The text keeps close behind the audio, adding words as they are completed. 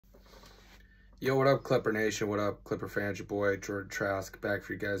Yo, what up, Clipper Nation? What up, Clipper fans? Your boy, Jordan Trask, back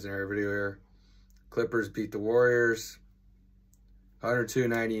for you guys in every video here. Clippers beat the Warriors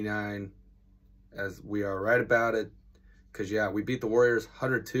 102-99, as we are right about it. Because, yeah, we beat the Warriors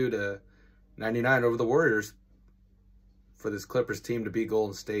 102-99 over the Warriors for this Clippers team to beat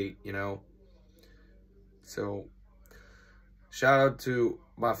Golden State, you know. So, shout out to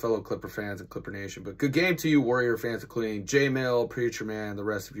my fellow Clipper fans and Clipper Nation. But good game to you Warrior fans, including J-Mill, Preacher Man, the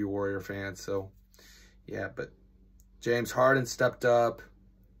rest of you Warrior fans. So, yeah, but James Harden stepped up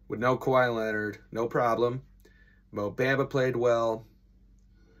with no Kawhi Leonard. No problem. Mo Bamba played well.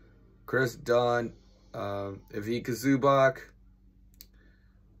 Chris Dunn, Ivica Zubac,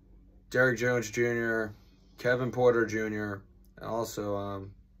 Derrick Jones Jr., Kevin Porter Jr., and also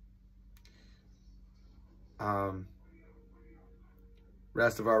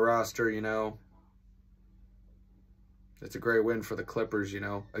rest of our roster, you know. It's a great win for the Clippers, you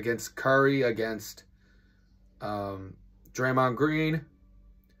know. Against Curry, against Draymond Green.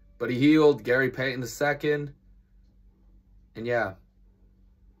 But he healed Gary Payton II. And yeah.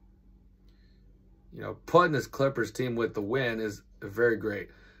 You know, putting this Clippers team with the win is very great.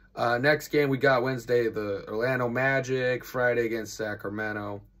 Next game we got Wednesday, the Orlando Magic. Friday against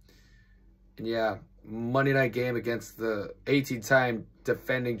Sacramento. And yeah, Monday night game against the 18-time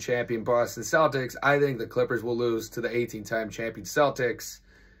defending champion Boston Celtics. I think the Clippers will lose to the 18-time champion Celtics,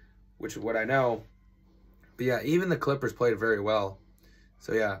 which is what I know. But yeah, even the Clippers played very well.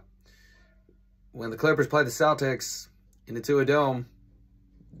 So yeah, when the Clippers play the Celtics in the Tua Dome,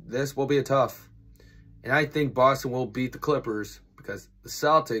 this will be a tough. And I think Boston will beat the Clippers because the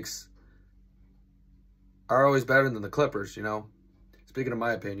Celtics are always better than the Clippers, you know. Speaking of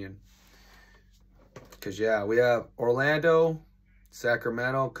my opinion. Because, yeah, we have Orlando,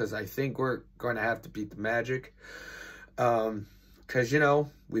 Sacramento, because I think we're going to have to beat the Magic. Because, you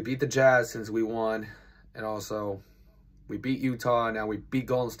know, we beat the Jazz since we won. And also, we beat Utah. Now we beat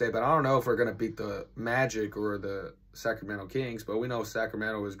Golden State. But I don't know if we're going to beat the Magic or the Sacramento Kings. But we know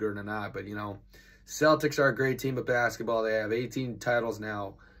Sacramento is good or not. But, you know, Celtics are a great team of basketball. They have 18 titles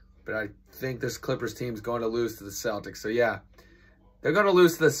now. But I think this Clippers team is going to lose to the Celtics. So, yeah. They're going to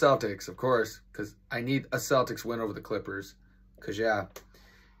lose to the Celtics, of course, because I need a Celtics win over the Clippers. Because, yeah,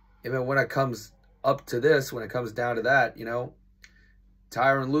 even when it comes up to this, when it comes down to that, you know,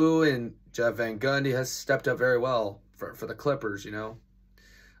 Tyronn Lue and Jeff Van Gundy has stepped up very well for the Clippers, you know.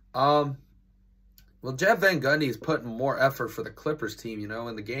 Well, Jeff Van Gundy is putting more effort for the Clippers team, you know,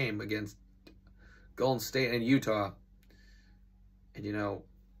 in the game against Golden State and Utah. And, you know,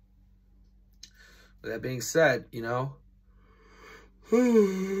 with that being said, you know,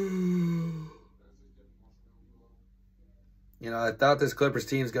 you know, I thought this Clippers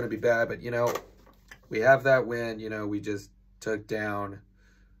team is going to be bad, but, you know, we have that win. You know, we just took down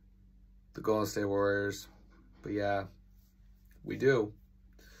the Golden State Warriors. But, yeah, we do.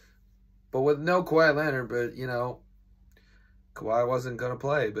 But with no Kawhi Leonard, but, you know, Kawhi wasn't going to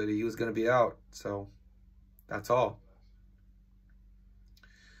play, but he was going to be out. So, that's all.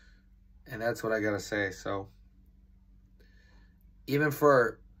 And that's what I got to say. So, even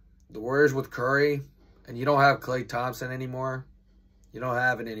for the Warriors with Curry, and you don't have Klay Thompson anymore. You don't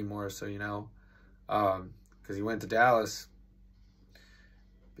have it anymore, so, you know, because he went to Dallas.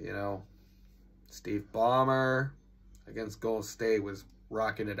 You know, Steve Ballmer against Golden State was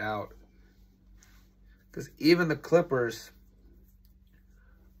rocking it out. Because even the Clippers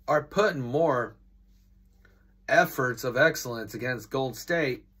are putting more efforts of excellence against Golden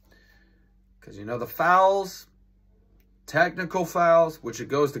State. Because, you know, the fouls, technical fouls, which it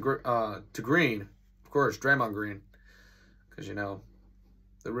goes to Green. Of course, Draymond Green. Because, you know,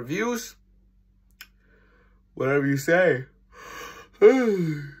 the reviews, whatever you say.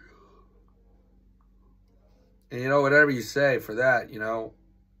 And, you know, whatever you say for that, you know,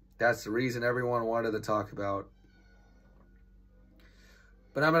 that's the reason everyone wanted to talk about.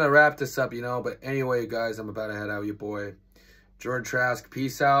 But I'm going to wrap this up, you know. But anyway, guys, I'm about to head out, your boy, Jordan Trask.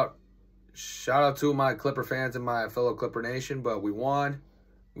 Peace out. Shout out to my Clipper fans and my fellow Clipper Nation. But we won.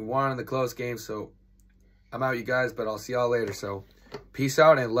 We won in the close game. So I'm out, you guys. But I'll see y'all later. So peace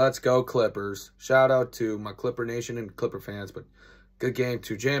out and let's go Clippers. Shout out to my Clipper Nation and Clipper fans. But good game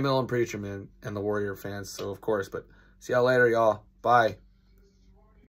to J-Mill and Preacher Man and the Warrior fans. So, of course. But see y'all later, y'all. Bye.